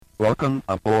Welcome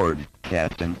aboard,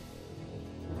 Captain.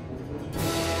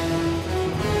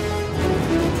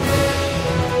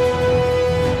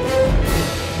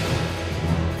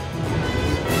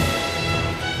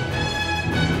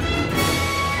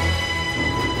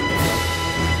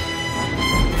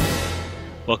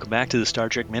 Welcome back to the Star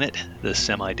Trek Minute, the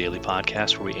semi-daily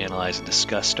podcast where we analyze and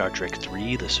discuss Star Trek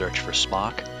III, The Search for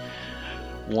Spock,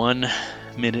 1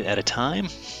 minute at a time.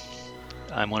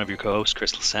 I'm one of your co-hosts,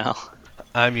 Chris LaSalle.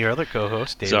 I'm your other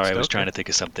co-host, David Sorry, Stoker. I was trying to think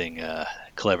of something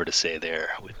clever to say there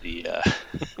with the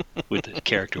with the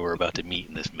character we're about to meet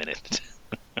in this minute.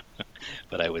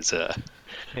 But I was... oh,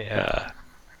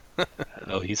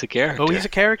 he's a character. Oh, he's a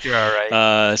character, all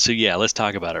right. So yeah, let's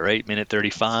talk about it, right? Minute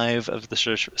 35 of the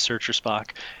Search for Spock.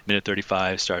 Minute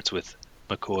 35 starts with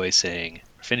McCoy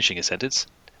finishing a sentence,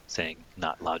 saying,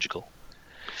 not logical,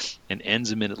 and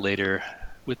ends a minute later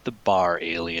with the bar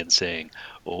alien saying,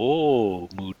 oh,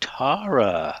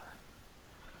 Mutara.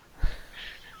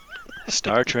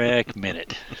 Star Trek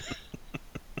Minute.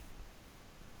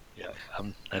 Yeah,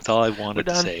 that's all I wanted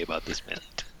to say about this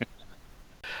minute.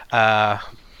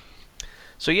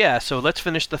 So let's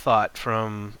finish the thought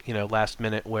from, last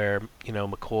minute where,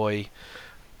 McCoy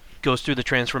goes through the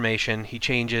transformation. He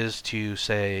changes to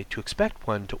say, to expect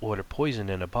one to order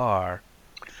poison in a bar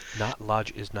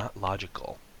is not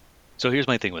logical. So here's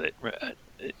my thing with it.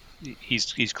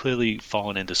 He's clearly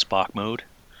fallen into Spock mode,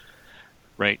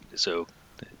 right? So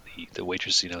the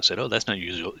waitress, said, "Oh, that's not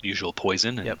usual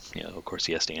poison," and yep. Of course,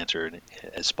 he has to answer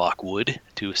as Spock would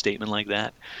to a statement like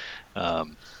that.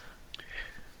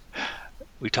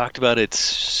 We talked about it.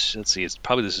 Let's see. It's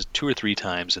probably this is 2 or 3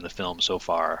 times in the film so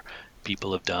far.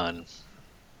 People have done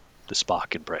the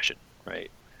Spock impression,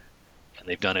 right? And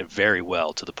they've done it very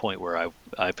well to the point where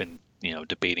I've been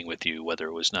debating with you whether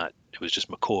it was just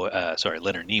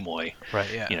Leonard Nimoy,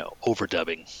 right? Yeah.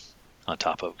 Overdubbing on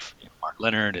top of Mark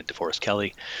Leonard and DeForest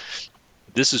Kelley.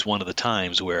 This is one of the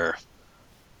times where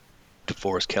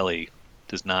DeForest Kelley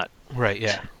does not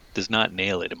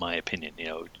nail it, in my opinion.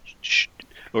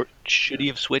 Or should he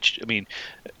have switched? I mean,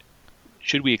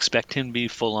 should we expect him to be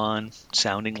full on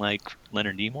sounding like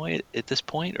Leonard Nimoy at this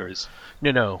point, or is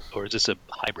this a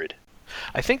hybrid?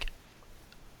 I think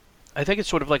it's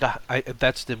sort of like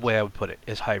that's the way I would put it,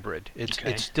 is hybrid.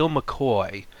 It's still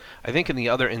McCoy. I think in the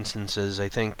other instances, I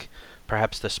think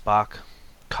perhaps the Spock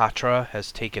Katra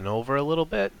has taken over a little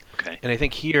bit. Okay. And I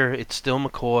think here it's still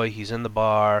McCoy. He's in the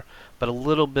bar, but a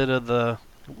little bit of the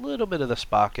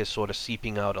Spock is sort of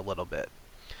seeping out a little bit.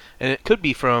 And it could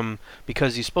be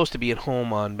because he's supposed to be at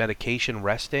home on medication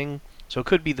resting, so it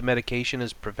could be the medication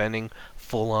is preventing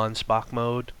full-on Spock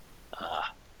mode.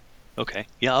 Okay.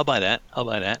 Yeah, I'll buy that.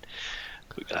 And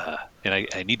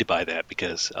I need to buy that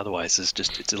because otherwise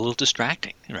it's a little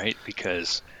distracting, right?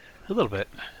 Because a little bit.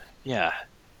 Yeah.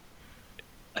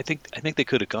 I think they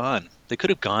could have gone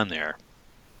there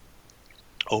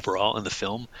overall in the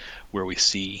film where we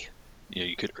see,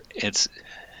 you could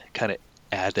kind of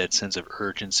add that sense of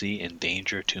urgency and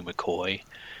danger to McCoy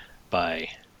by,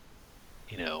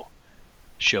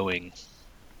 showing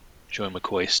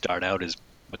McCoy start out as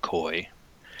McCoy,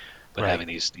 but having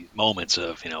these moments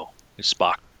of,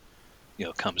 Spock,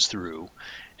 comes through,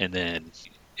 and then,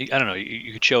 I don't know,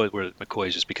 you could show it where McCoy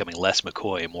is just becoming less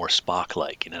McCoy and more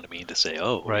Spock-like, you know what I mean? To say,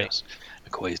 yes,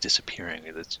 McCoy is disappearing.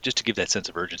 It's just to give that sense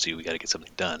of urgency, we got to get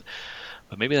something done.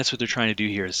 But maybe that's what they're trying to do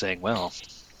here, is saying, well,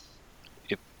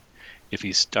 if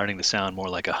he's starting to sound more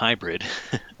like a hybrid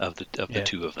of the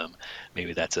two of them,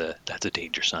 maybe that's a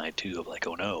danger sign too, of like,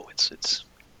 oh no, it's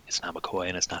not McCoy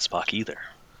and it's not Spock either.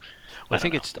 Well, I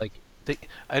think it's like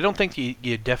I don't think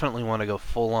you definitely want to go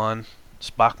full on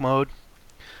Spock mode.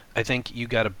 I think you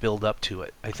got to build up to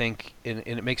it. I think, and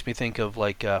it makes me think of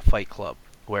like Fight Club,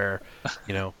 where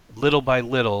little by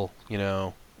little,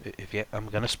 I'm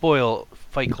gonna spoil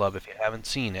Fight Club if you haven't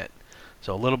seen it.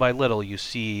 So little by little, you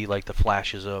see like the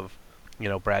flashes of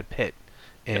Brad Pitt,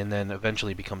 and then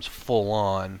eventually becomes full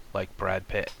on like Brad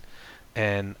Pitt.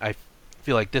 And I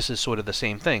feel like this is sort of the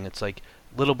same thing. It's like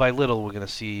little by little we're going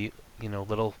to see,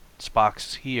 little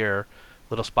Spocks here,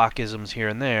 little Spockisms here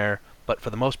and there, but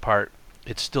for the most part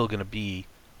it's still going to be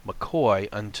McCoy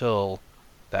until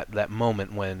that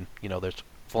moment when, there's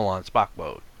full on Spock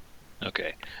mode.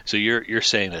 Okay. So you're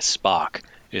saying that Spock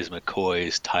is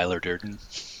McCoy's Tyler Durden?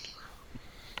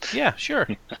 Yeah, sure.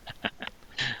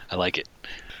 I like it.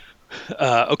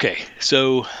 Okay,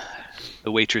 so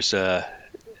the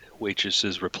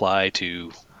waitress's reply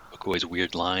to McCoy's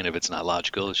weird line of "it's not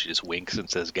logical," she just winks and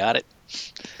says, "Got it."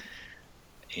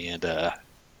 And then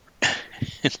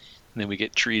we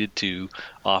get treated to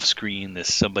off screen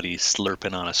this somebody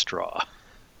slurping on a straw.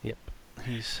 Yep.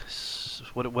 He's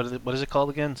what is it called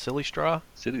again? Silly straw.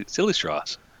 Silly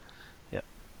straws. Yep.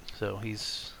 So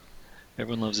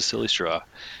everyone loves a silly straw,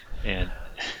 and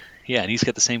yeah, and he's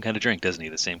got the same kind of drink, doesn't he?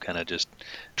 The same kind of just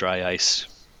dry ice.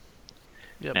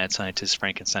 Yep. Mad Scientist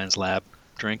Frankenstein's lab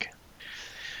drink.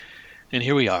 And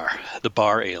here we are, the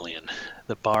bar alien,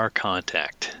 the bar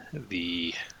contact.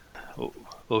 Well,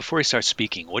 before he starts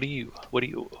speaking, what are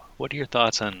your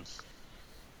thoughts on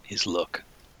his look?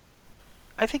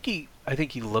 I think he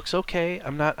looks okay.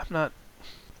 I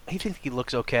think he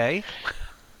looks okay.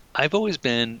 I've always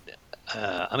been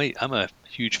I'm a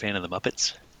huge fan of the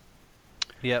Muppets.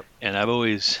 Yep. And I've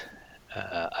always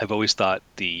thought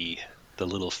the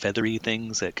little feathery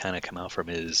things that kind of come out from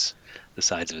the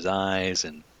sides of his eyes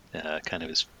and kind of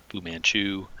his Fu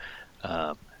Manchu.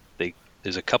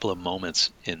 There's a couple of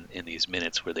moments in these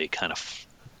minutes where they kind of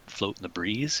float in the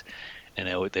breeze, and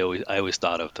I always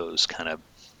thought of those kind of,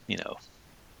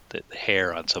 the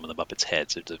hair on some of the Muppets'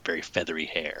 heads. It's a very feathery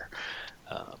hair.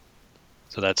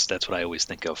 So that's what I always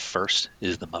think of first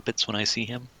is the Muppets when I see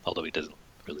him. Although he doesn't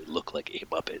really look like a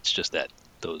Muppet. It's just that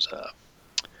those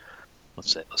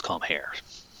let's call them hair.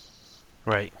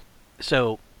 Right.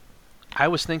 So I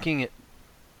was thinking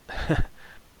do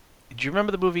you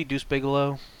remember the movie Deuce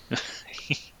Bigalow?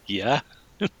 Yeah.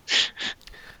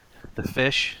 The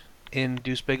fish in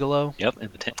Deuce Bigalow? Yep.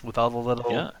 With all the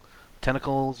little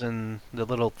tentacles and the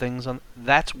little things on.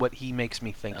 That's what he makes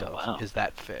me think of. Wow. Is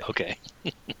that fish? Okay.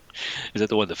 Is that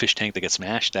the one, the fish tank that gets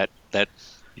smashed? That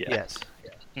yeah.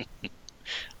 Yes.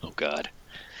 Oh God.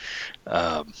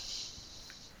 Yeah,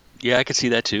 I could see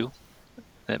that too.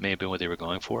 That may have been what they were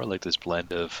going for, like this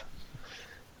blend of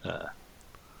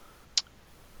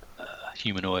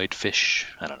humanoid fish.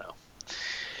 I don't know.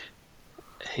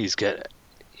 He's got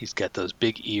those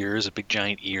big ears, big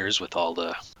giant ears with all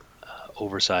the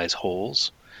oversized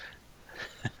holes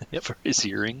for his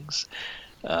earrings,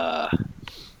 and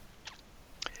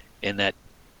that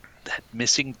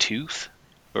missing tooth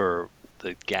or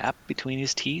the gap between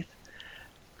his teeth.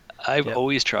 I've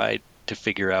always tried to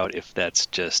figure out if that's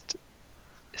just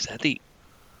is that the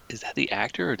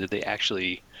actor, or did they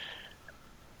actually,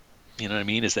 you know what I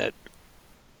mean?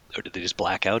 Or did they just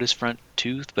black out his front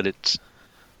tooth? But it's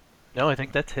no, I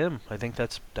think that's him. I think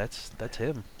that's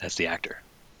him. That's the actor.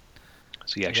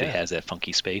 So he actually has that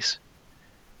funky space.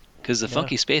 Because the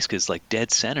funky space is like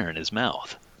dead center in his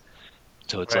mouth.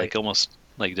 So it's like almost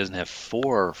like he doesn't have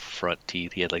 4 front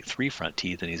teeth. He had like 3 front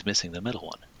teeth, and he's missing the middle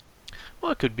one.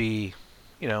 Well, it could be,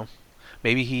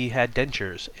 maybe he had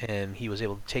dentures and he was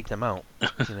able to take them out.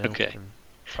 Okay.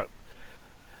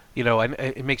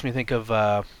 It makes me think of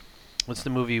what's the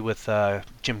movie with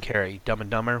Jim Carrey, Dumb and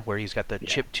Dumber, where he's got the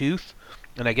chipped tooth.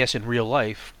 And I guess in real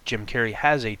life, Jim Carrey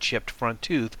has a chipped front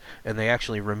tooth, and they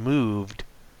actually removed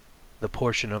the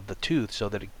portion of the tooth so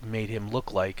that it made him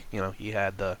look like, he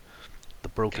had the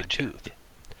broken tooth.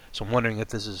 So I'm wondering if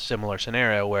this is a similar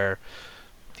scenario where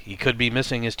he could be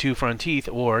missing his 2 front teeth,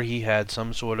 or he had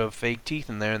some sort of fake teeth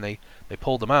in there, and they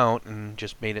pulled them out and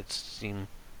just made it seem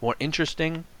more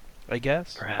interesting, I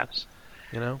guess. Perhaps.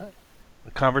 A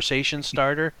conversation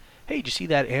starter. Hey, did you see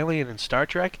that alien in Star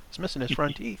Trek? He's missing his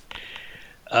front teeth.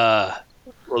 Well,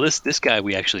 this guy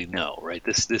we actually know, right?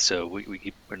 The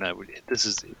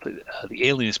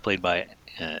alien is played by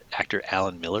actor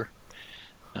Alan Miller.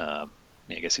 I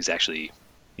guess he's an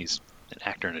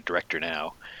actor and a director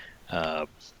now. I'm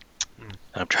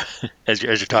trying, as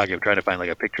you're talking, I'm trying to find like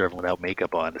a picture of him without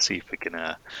makeup on to see if we can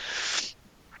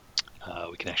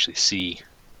actually see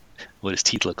what his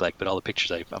teeth look like. But all the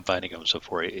pictures I'm finding of him so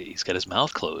far, he's got his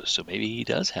mouth closed, so maybe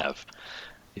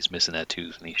he's missing that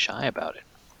tooth and he's shy about it.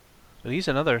 But he's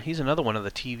another one of the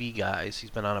TV guys.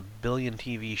 He's been on a billion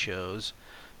TV shows,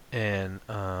 and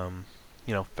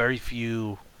very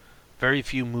few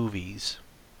movies.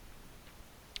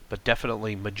 But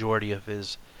definitely majority of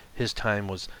his time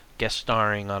was guest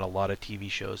starring on a lot of TV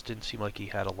shows. Didn't seem like he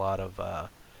had a lot of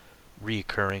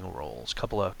reoccurring roles.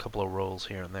 Couple of roles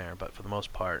here and there, but for the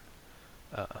most part,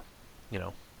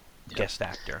 guest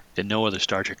actor. And no other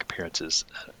Star Trek appearances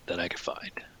that I could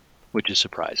find, which is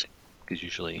surprising. Because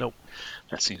usually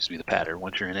that seems to be the pattern.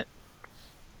 Once you're in it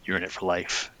for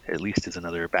life, at least as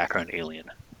another background alien.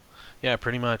 Yeah,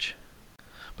 pretty much.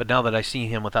 But now that I see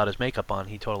him without his makeup on,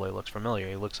 he totally looks familiar.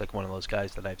 He looks like one of those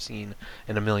guys that I've seen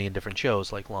in a million different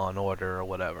shows, like Law and Order or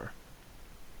whatever.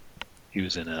 He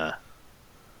was in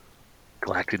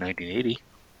Galactic 1980.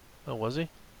 Oh, was he?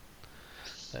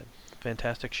 That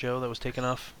fantastic show that was taken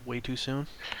off way too soon?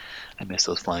 I miss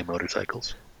those flying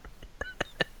motorcycles.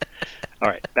 All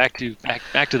right, back to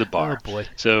the bar. Oh boy!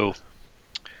 So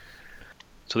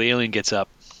the alien gets up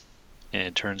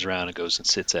and turns around and goes and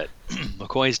sits at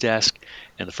McCoy's desk,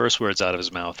 And the first words out of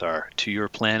his mouth are, "To your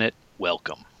planet,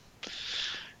 welcome."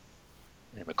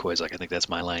 And McCoy's like, "I think that's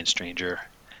my line, stranger."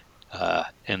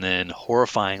 And then,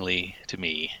 horrifyingly to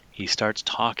me, he starts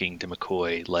talking to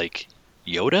McCoy like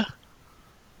Yoda.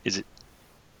 Is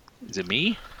it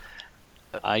me?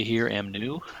 I here am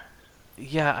new.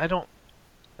 Yeah, I don't.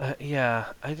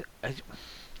 Yeah, I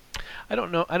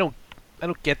don't know. I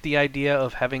don't get the idea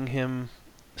of having him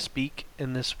speak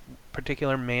in this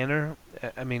particular manner.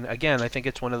 I mean, again, I think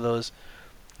it's one of those.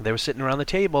 They were sitting around the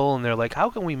table and they're like, "How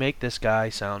can we make this guy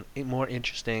sound more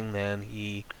interesting than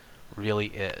he really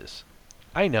is?"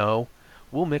 I know.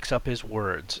 We'll mix up his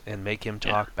words and make him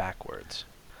talk backwards.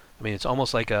 I mean, it's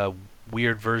almost like a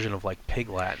weird version of like Pig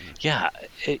Latin. Yeah,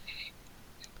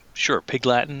 sure, Pig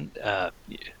Latin,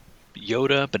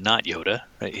 Yoda, but not Yoda.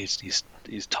 Right? He's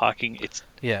talking. It's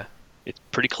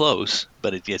pretty close,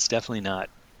 but it's definitely not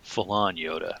full on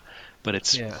Yoda. But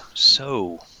it's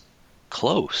so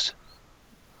close.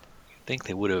 I think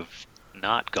they would have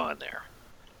not gone there.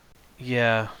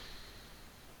 Yeah.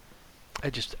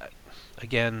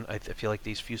 Again, I feel like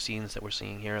these few scenes that we're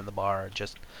seeing here in the bar are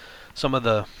just some of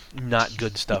the not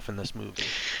good stuff in this movie.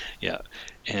 Yeah,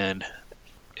 and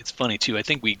it's funny too. I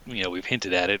think we've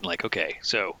hinted at it, and like, okay,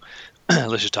 so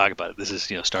let's just talk about it. This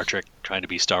is Star Trek trying to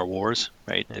be Star Wars,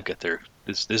 right? Yeah. They've got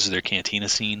this is their cantina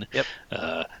scene. Yep.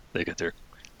 They've got their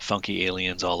funky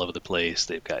aliens all over the place.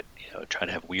 They've got trying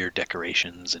to have weird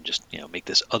decorations and just make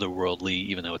this otherworldly,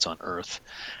 even though it's on Earth.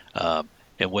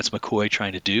 And what's McCoy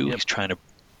trying to do? Yep. He's trying to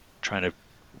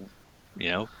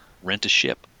rent a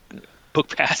ship,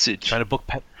 book passage. Trying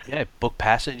to book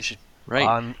passage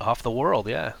right off the world,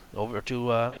 over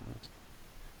to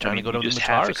trying to go to the Mutara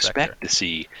sector. Half expect to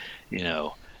see,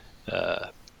 Obi-Wan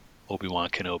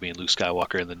Kenobi and Luke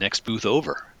Skywalker in the next booth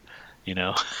over,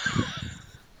 Yeah.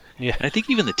 And I think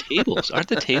even the tables, aren't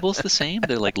the tables the same?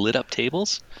 They're like lit up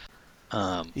tables.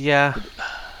 Yeah.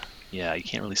 Yeah, you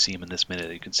can't really see them in this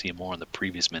minute. You can see them more in the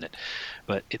previous minute,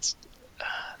 but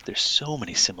there's so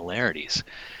many similarities.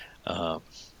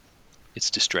 It's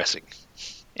distressing,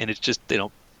 and it's just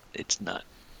it's not,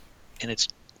 and it's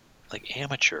like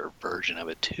amateur version of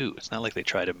it too. It's not like they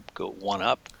try to go one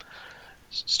up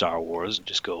Star Wars and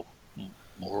just go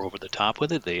more over the top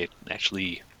with it. They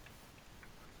actually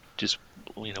just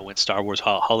went Star Wars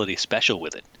holiday special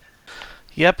with it.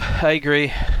 Yep, I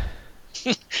agree.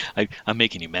 I'm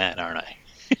making you mad, aren't I?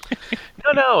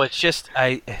 No, it's just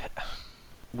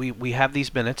we have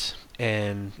these minutes,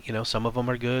 and some of them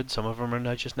are good, some of them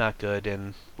are just not good,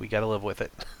 and we got to live with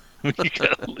it.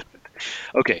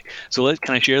 Okay, so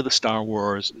can I share the Star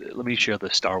Wars? Let me share the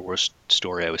Star Wars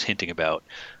story I was hinting about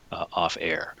off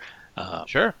air.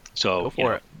 Sure. So go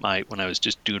for it. When I was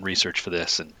just doing research for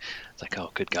this, and it's like,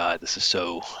 oh, good God, this is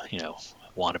so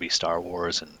wannabe Star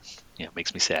Wars, and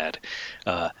makes me sad.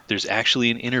 There's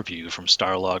actually an interview from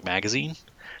Starlog magazine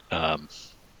back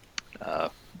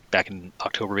in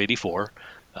October of '84.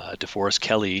 DeForest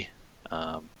Kelley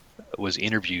was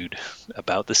interviewed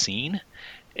about the scene,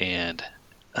 and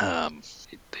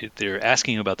they're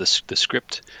asking about the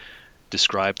script.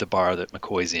 Described the bar that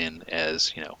McCoy's in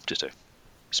as just a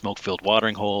smoke-filled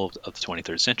watering hole of the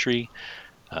 23rd century.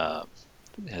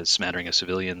 Has smattering of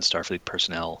civilians, Starfleet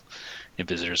personnel, and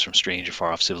visitors from strange and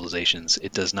far-off civilizations.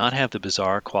 It does not have the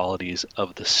bizarre qualities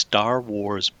of the Star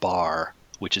Wars bar,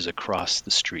 which is across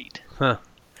the street. Huh.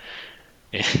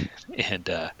 And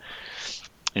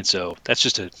so that's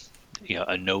just a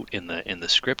note in the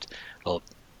script. Well,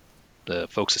 the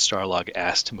folks at Starlog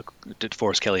asked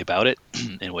DeForest Kelley about it,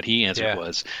 and what he answered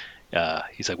was,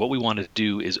 he's like, what we wanted to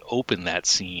do is open that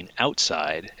scene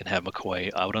outside and have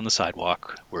McCoy out on the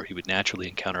sidewalk where he would naturally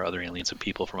encounter other aliens and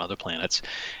people from other planets.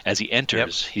 As he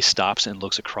enters, he stops and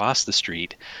looks across the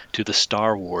street to the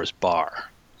Star Wars bar.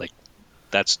 Like,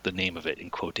 that's the name of it in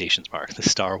quotations marks, the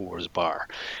Star Wars bar.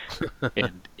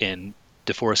 and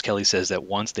DeForest Kelley says that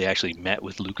once they actually met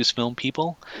with Lucasfilm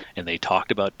people and they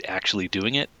talked about actually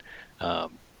doing it,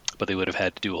 but they would have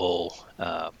had to do a whole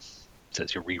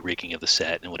says your re-rigging of the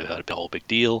set, and it would have had a whole big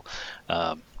deal.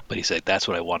 But he said, that's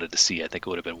what I wanted to see. I think it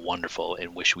would have been wonderful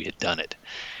and wish we had done it.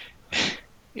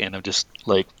 And I'm just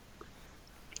like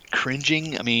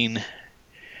cringing. I mean,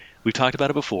 we've talked about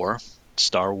it before.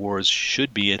 Star Wars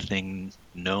should be a thing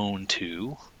known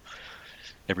to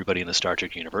everybody in the Star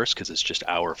Trek universe because it's just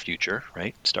our future,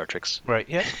 right? Star Trek's. Right,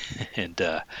 yeah. And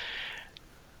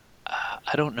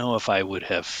I don't know if I would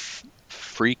have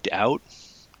freaked out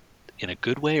in a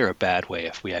good way or a bad way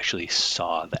if we actually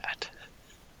saw that.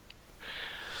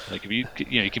 Like, if you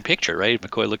can picture, right?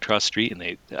 McCoy looked across the street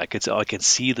and I could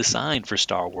see the sign for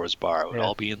Star Wars bar. It would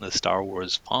all be in the Star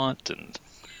Wars font, and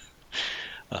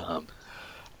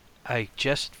I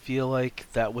just feel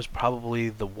like that was probably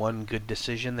the one good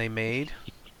decision they made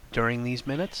during these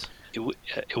minutes. It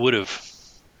would have.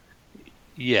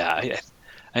 Yeah,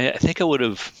 I think I would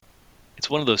have. It's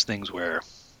one of those things where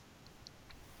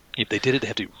if they did it, they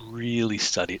have to be really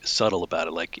subtle about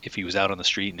it. Like if he was out on the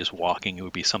street and just walking, it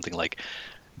would be something like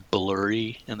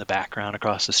blurry in the background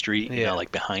across the street, you know,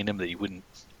 like behind him that you wouldn't.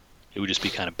 It would just be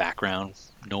kind of background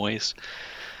noise,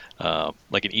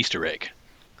 like an Easter egg.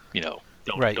 You know,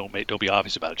 don't be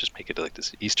obvious about it. Just make it like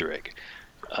this Easter egg.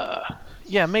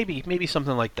 Yeah, maybe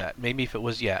something like that. Maybe if it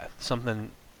was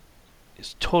something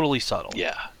is totally subtle.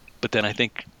 Yeah, but then I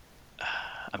think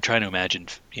I'm trying to imagine,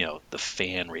 you know, the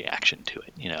fan reaction to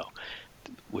it. You know,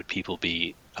 would people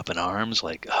be up in arms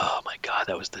like, oh my God,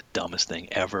 that was the dumbest thing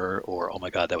ever, or oh my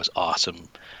God, that was awesome.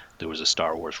 There was a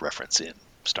Star Wars reference in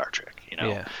Star Trek. You know.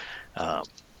 Yeah.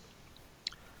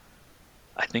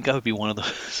 I think I would be one of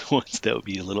those ones that would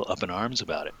be a little up in arms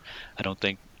about it.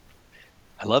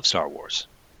 I love Star Wars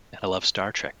and I love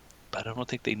Star Trek, but I don't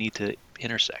think they need to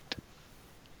intersect.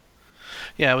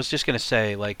 Yeah, I was just going to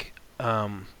say, like,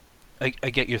 I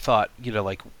get your thought, you know,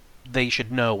 like, they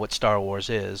should know what Star Wars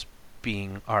is,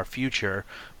 being our future,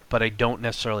 but I don't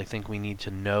necessarily think we need to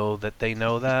know that they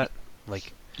know that.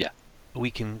 Like, yeah,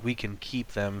 we can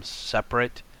keep them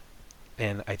separate,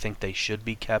 and I think they should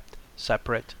be kept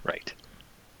separate. Right.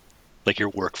 Like your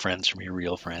work friends from your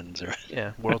real friends, or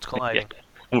worlds colliding.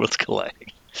 Worlds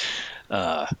colliding.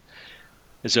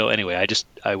 So anyway,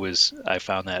 I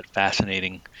found that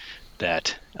fascinating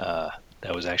that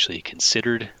that was actually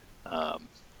considered,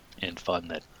 and fun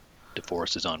that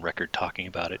DeForest is on record talking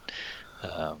about it.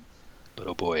 But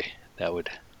oh boy,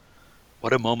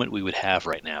 what a moment we would have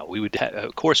right now.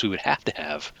 Of course, we would have to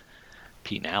have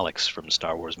Pete and Alex from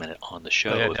Star Wars Minute on the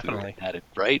show. Yeah, if definitely. we had it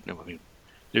right. I mean,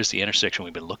 there's the intersection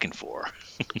we've been looking for.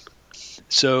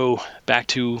 So back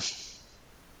to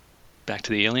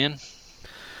the alien.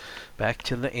 Back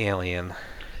to the alien,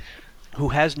 who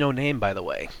has no name, by the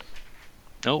way.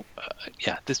 No,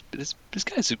 yeah, this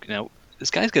guy's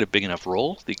this guy's got a big enough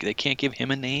role. They can't give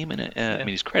him a name, and I mean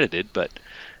he's credited, but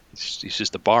he's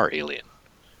just a bar alien.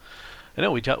 I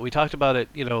know we talked about it,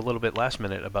 you know, a little bit last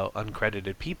minute about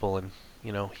uncredited people, and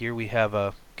you know, here we have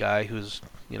a guy who's,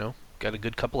 you know, got a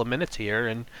good couple of minutes here,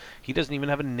 and he doesn't even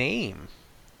have a name.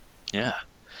 Yeah.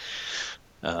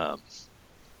 And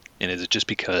is it just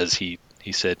because he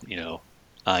said, you know,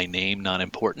 I name not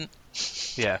important?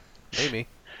 Yeah, maybe.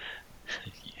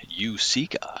 You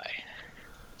seek I.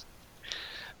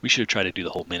 We should have tried to do the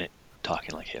whole minute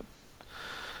talking like him.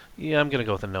 Yeah, I'm gonna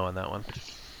go with a no on that one.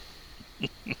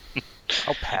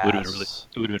 I'll pass.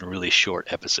 It would have been a really short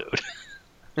episode.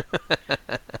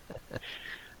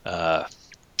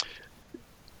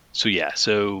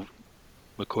 So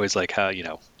McCoy's like, how, you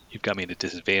know, you've got me at a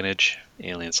disadvantage.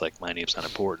 Alien's like, my name's not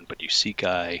important, but you seek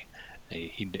I.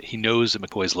 He knows that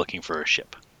McCoy's looking for a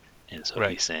ship, and so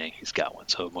he's saying he's got one.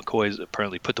 So McCoy's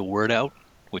apparently put the word out,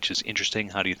 which is interesting.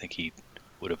 How do you think he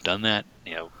would have done that?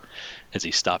 You know, has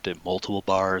he stopped at multiple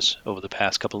bars over the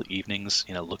past couple of evenings,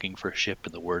 you know, looking for a ship,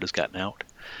 and the word has gotten out?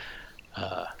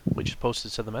 Which is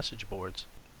posted to the message boards.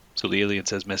 So the alien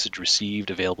says, message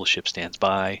received, available ship stands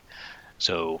by.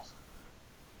 So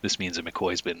this means that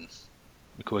McCoy's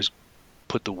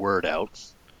put the word out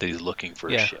that he's looking for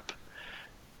a ship.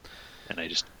 And I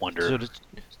just wonder.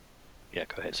 Yeah,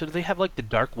 go ahead. So do they have like the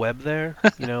dark web there?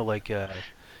 You know, like, you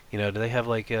know, do they have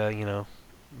like, you know,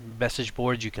 message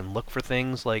boards you can look for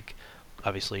things, like,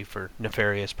 obviously for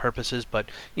nefarious purposes, but,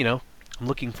 you know, I'm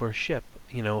looking for a ship.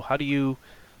 You know, how do you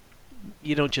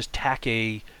don't just tack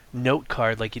a note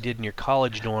card like you did in your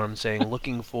college dorm saying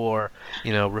looking for,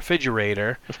 you know,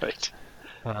 refrigerator. Right.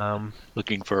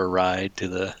 Looking for a ride to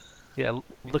the. Yeah,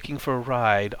 looking for a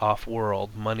ride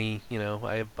off-world. Money, you know,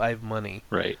 I have money.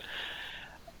 Right.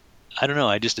 I don't know.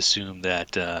 I just assumed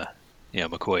that, you know,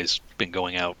 McCoy's been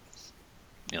going out,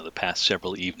 you know, the past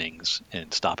several evenings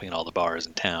and stopping at all the bars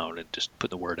in town and just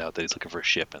putting the word out that he's looking for a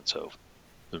ship, and so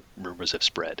the rumors have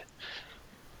spread.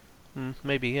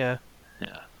 Maybe, yeah.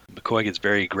 Yeah. McCoy gets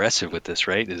very aggressive with this,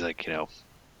 right? He's like, you know,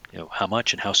 how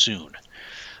much and how soon.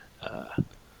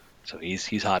 So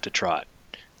he's hot to trot.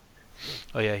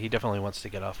 Oh yeah, he definitely wants to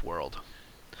get off world.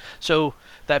 So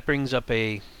that brings up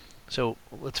So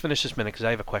let's finish this minute because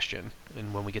I have a question,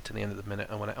 and when we get to the end of the minute,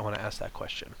 I want to ask that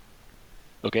question.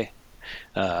 Okay.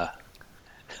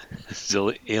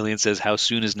 So Alien says, "How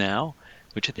soon is now?"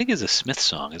 Which I think is a Smith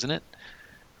song, isn't it?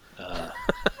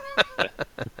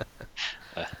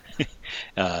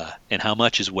 And how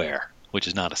much is where? Which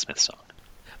is not a Smith song.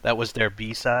 That was their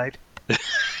B-side?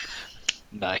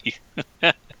 Nice.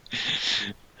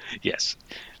 Yes.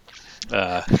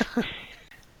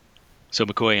 So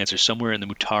McCoy answers, somewhere in the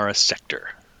Mutara sector.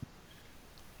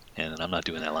 And I'm not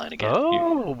doing that line again.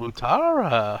 Oh,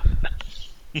 Mutara.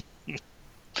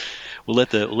 We'll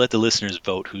let the listeners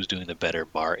vote who's doing the better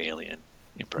bar alien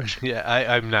impression. Yeah,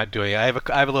 I'm not doing it. I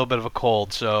have a little bit of a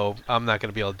cold, so I'm not going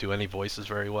to be able to do any voices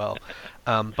very well.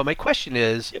 But my question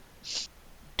is,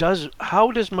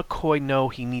 how does McCoy know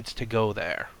he needs to go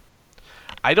there?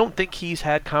 I don't think he's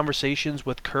had conversations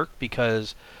with Kirk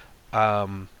because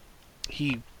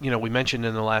we mentioned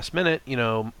in the last minute,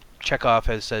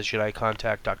 Chekhov says, should I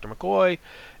contact Dr. McCoy?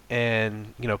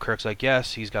 And, Kirk's like,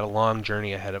 yes, he's got a long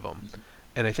journey ahead of him.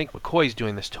 And I think McCoy's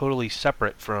doing this totally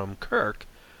separate from Kirk.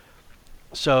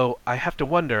 So I have to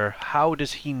wonder, how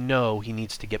does he know he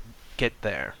needs to get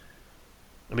there?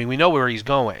 I mean, we know where he's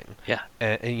going. Yeah.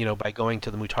 And by going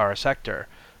to the Mutara sector.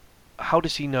 How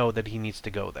does he know that he needs to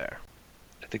go there?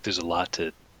 I think there's a lot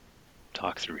to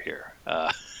talk through here.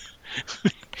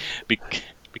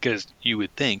 Because you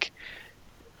would think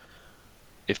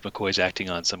if McCoy's acting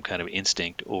on some kind of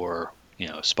instinct or,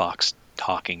 Spock's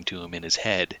talking to him in his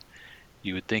head,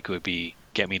 you would think it would be,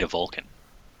 get me to Vulcan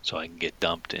so I can get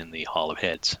dumped in the Hall of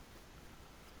Heads.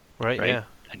 Right? Yeah.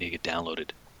 I need to get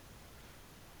downloaded.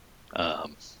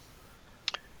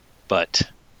 But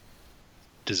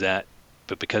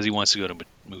because he wants to go to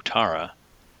Mutara,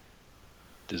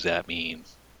 does that mean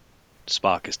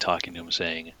Spock is talking to him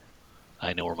saying,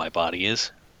 I know where my body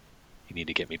is. You need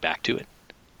to get me back to it.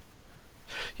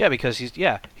 Yeah, because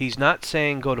he's not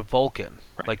saying go to Vulcan.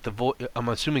 Right. Like I'm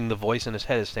assuming the voice in his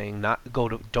head is saying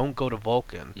don't go to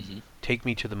Vulcan. Mm-hmm. Take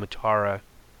me to the Mutara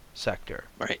sector.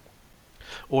 Right.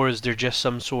 Or is there just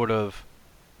some sort of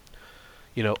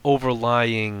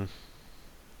overlying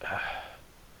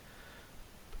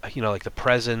like the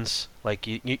presence, like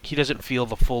he doesn't feel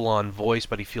the full-on voice,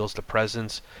 but he feels the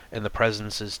presence, and the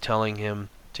presence is telling him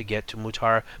to get to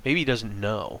Mutara. Maybe he doesn't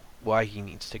know why he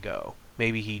needs to go.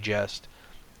 Maybe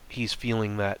he's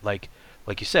feeling that, like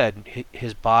you said,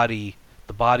 his body,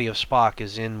 the body of Spock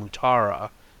is in Mutara,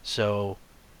 so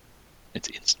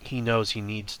he knows he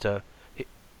needs to.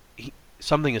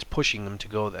 Something is pushing him to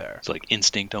go there. It's like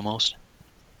instinct almost.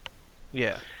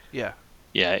 Yeah.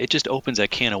 Yeah, it just opens that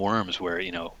can of worms where,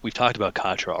 we've talked about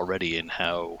Katra already and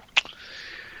how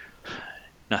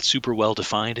not super well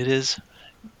defined it is.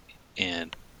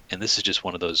 And this is just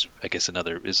one of those, I guess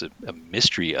another is a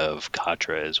mystery of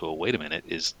Katra as well. Wait a minute,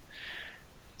 is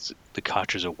the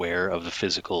Katra's aware of the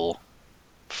physical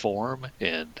form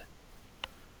and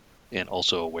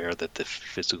also aware that the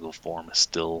physical form is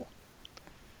still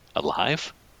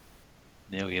alive?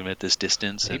 Even at this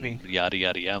distance. Maybe. And yada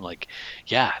yada yada. I'm like,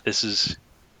 yeah, this is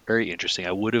very interesting. It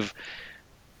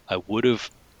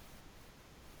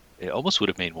almost would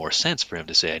have made more sense for him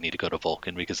to say I need to go to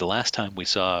Vulcan, because the last time we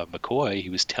saw McCoy, he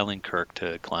was telling Kirk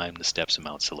to climb the steps of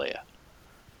Mount Seleia.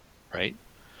 Right?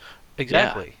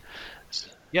 Exactly.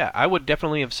 Yeah, I would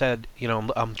definitely have said,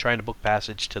 I'm trying to book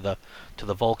passage to the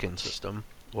Vulcan system,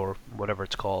 or whatever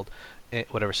it's called,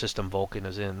 whatever system Vulcan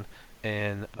is in,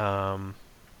 and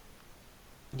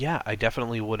yeah, I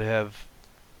definitely would have.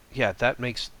 Yeah, that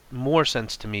makes more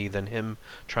sense to me than him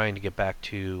trying to get back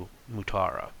to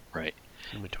Mutara. Right.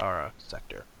 The Mutara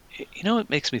sector. It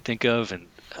makes me think of, and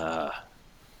I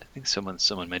think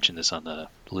someone mentioned this on the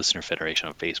Listener Federation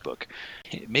on Facebook.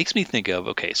 It makes me think of,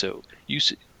 okay, so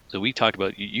we talked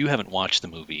about you haven't watched the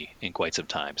movie in quite some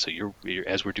time. So you're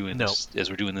as we're doing this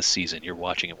season, you're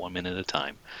watching it 1 minute at a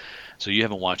time. So you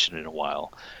haven't watched it in a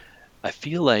while. I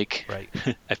feel like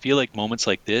moments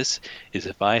like this is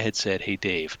if I had said, "Hey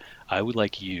Dave, I would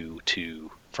like you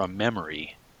to, from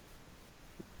memory,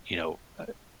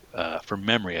 from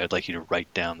memory, I'd like you to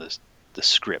write down the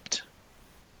script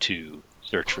to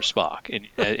search for Spock,"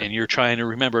 and you're trying to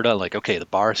remember it all, like, okay, the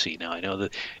bar scene. Now I know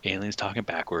the alien's talking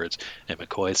backwards, and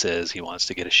McCoy says he wants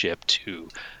to get a ship to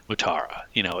Mutara.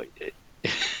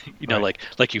 Right.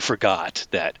 like you forgot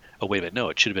that. Oh wait a minute, no,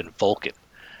 it should have been Vulcan.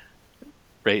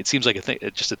 Right, it seems like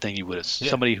just a thing you would have.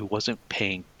 Yeah. Somebody who wasn't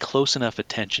paying close enough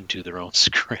attention to their own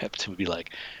script would be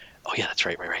like, "Oh yeah, that's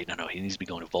right. No, he needs to be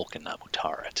going to Vulcan, not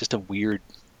Mutara." It's just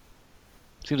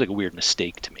seems like a weird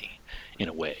mistake to me, in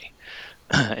a way.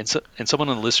 And someone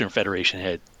on the Listener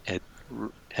Federation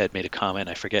had made a comment.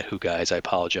 I forget who, guys. I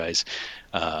apologize.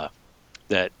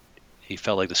 That he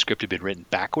felt like the script had been written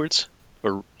backwards,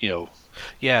 or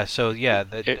Yeah. So yeah,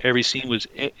 every scene was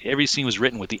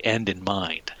written with the end in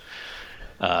mind.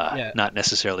 Not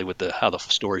necessarily with how the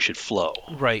story should flow.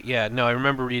 Right. Yeah. No, I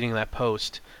remember reading that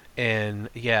post, and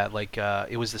yeah, like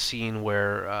it was the scene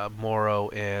where Morrow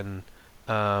and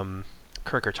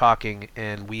Kirk are talking,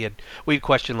 and we'd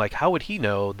questioned, like, how would he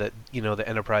know that the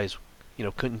Enterprise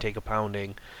couldn't take a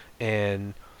pounding,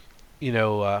 and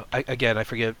I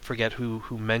forget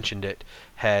who mentioned it,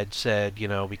 had said,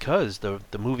 because the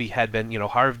movie had been,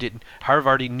 Harv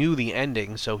already knew the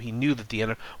ending, so he knew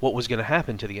that what was going to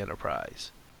happen to the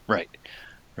Enterprise. Right,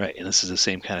 and this is the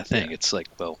same kind of thing. Yeah. It's like,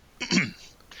 well,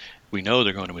 we know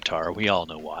they're going to Mutara. We all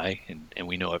know why, and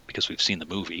we know it because we've seen the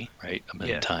movie, right, a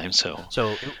million times. So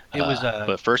it was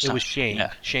but first time, it was Shane.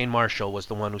 Yeah. Shane Marshall was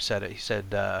the one who said it. He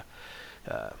said,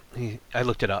 I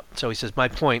looked it up. So he says, my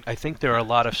point, I think there are a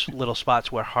lot of little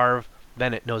spots where Harv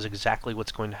Bennett knows exactly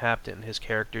what's going to happen. His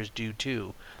characters do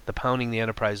too. The pounding the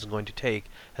Enterprise is going to take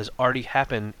has already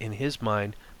happened in his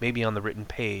mind, maybe on the written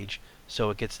page, so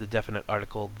it gets the definite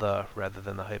article the rather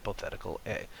than the hypothetical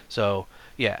a. So,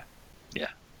 yeah. Yeah.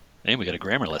 And we got a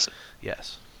grammar lesson.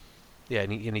 Yes. Yeah,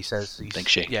 and he says...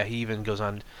 Thanks, Shane. Yeah, he even goes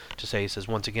on to say, he says,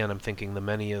 once again, I'm thinking the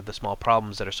many of the small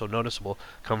problems that are so noticeable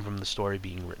come from the story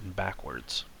being written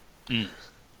backwards. Mm.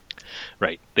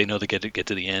 Right. They know they get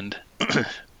to the end.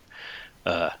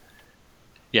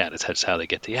 Yeah, that's how they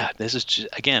get to... Yeah, this is just,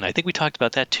 again, I think we talked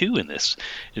about that too in this.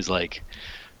 Is like,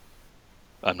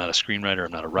 I'm not a screenwriter,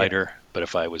 I'm not a writer, but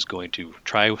if I was going to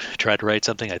try to write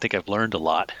something, I think I've learned a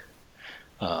lot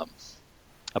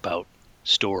about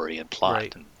story and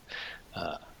plot, and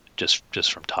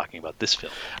just from talking about this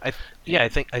film. I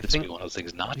think one of those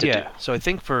things not to do. So I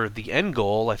think for the end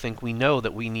goal, I think we know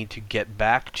that we need to get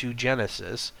back to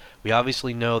Genesis. We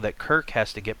obviously know that Kirk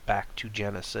has to get back to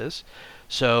Genesis.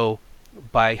 So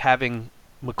by having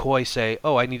McCoy say,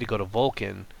 "Oh, I need to go to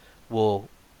Vulcan," we'll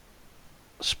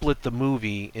split the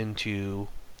movie into,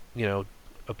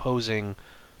 opposing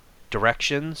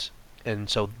directions, and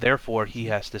so therefore he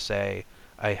has to say,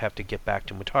 I have to get back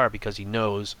to Mutara, because he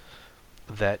knows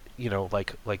that,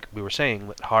 like we were saying,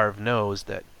 that Harv knows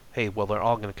that, hey, well, they're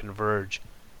all going to converge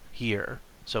here,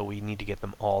 so we need to get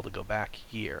them all to go back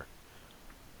here.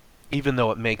 Even though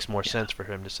it makes more sense for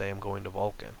him to say, I'm going to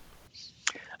Vulcan.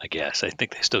 I guess. I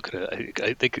think they still could have...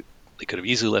 I think they could have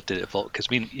easily left it at Vulcan, because,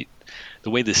 the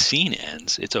way the scene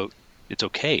ends, it's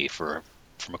okay for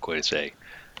McCoy to say...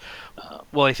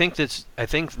 well, I think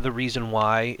the reason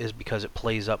why is because it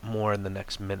plays up more in the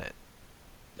next minute.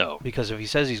 Oh. Because if he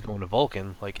says he's going to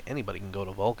Vulcan, like, anybody can go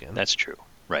to Vulcan. That's true.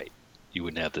 Right. You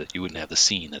wouldn't have the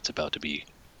scene that's about to be...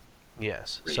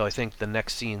 Yes. raised. So I think the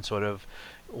next scene sort of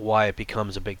why it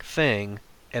becomes a big thing,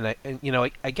 and I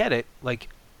get it. Like,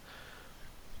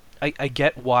 I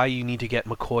get why you need to get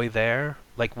McCoy there.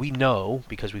 Like, we know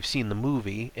because we've seen the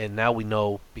movie, and now we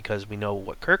know because we know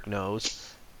what Kirk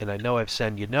knows. And I know I've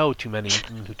said too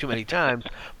many times,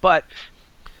 but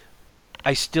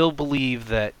I still believe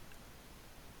that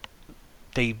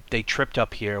they tripped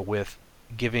up here with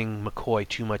giving McCoy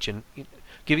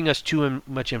giving us too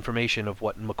much information of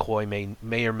what McCoy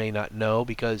may or may not know,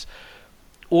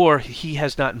 or he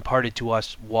has not imparted to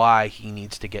us why he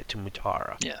needs to get to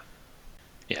Mutara. Yeah.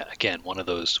 Yeah, again, one of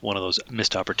those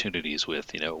missed opportunities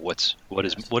with, what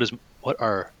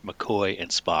are McCoy and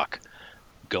Spock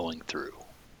going through?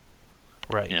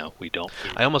 Right. We don't...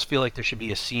 I almost feel like there should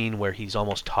be a scene where he's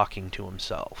almost talking to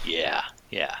himself. Yeah.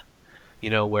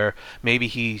 Where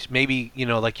maybe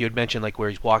like you had mentioned, like where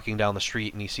he's walking down the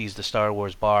street and he sees the Star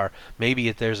Wars bar.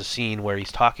 Maybe there's a scene where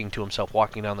he's talking to himself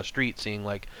walking down the street, seeing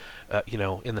like,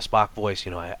 in the Spock voice,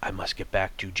 I must get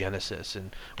back to Genesis,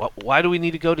 and why do we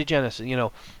need to go to Genesis?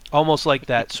 Almost like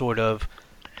that sort of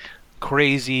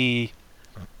crazy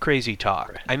talk.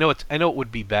 Right. I know it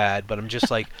would be bad, but I'm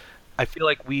just like, I feel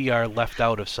like we are left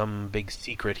out of some big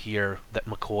secret here that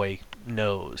McCoy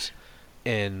knows,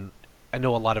 and I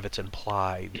know a lot of it's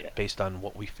implied based on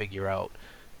what we figure out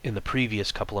in the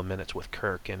previous couple of minutes with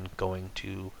Kirk and going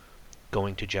to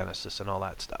Genesis and all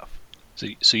that stuff.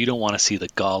 So you don't want to see the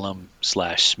Gollum /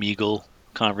 Smeagol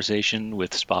conversation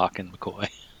with Spock and McCoy?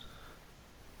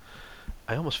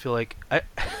 I almost feel like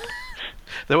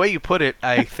the way you put it,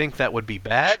 I think that would be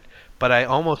bad, but I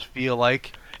almost feel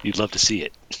like you'd love to see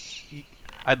it.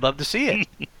 I'd love to see it.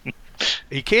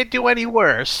 He can't do any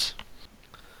worse.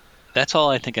 That's all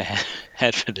I think I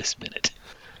had for this minute.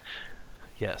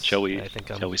 Yes. Shall we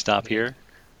stop here?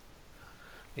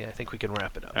 Yeah, I think we can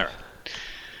wrap it up. All right.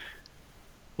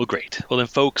 Well, great. Well, then,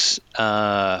 folks,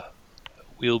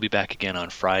 we'll be back again on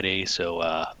Friday.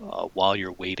 So while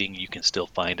you're waiting, you can still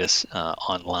find us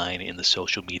online in the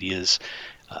social medias,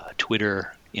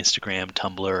 Twitter, Instagram,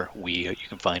 Tumblr. You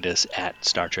can find us at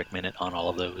Star Trek Minute on all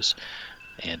of those.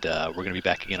 And we're going to be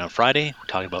back again on Friday. We're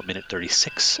talking about minute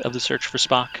 36 of The Search for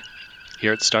Spock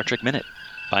here at Star Trek Minute.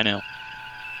 Bye now.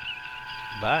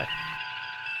 Bye.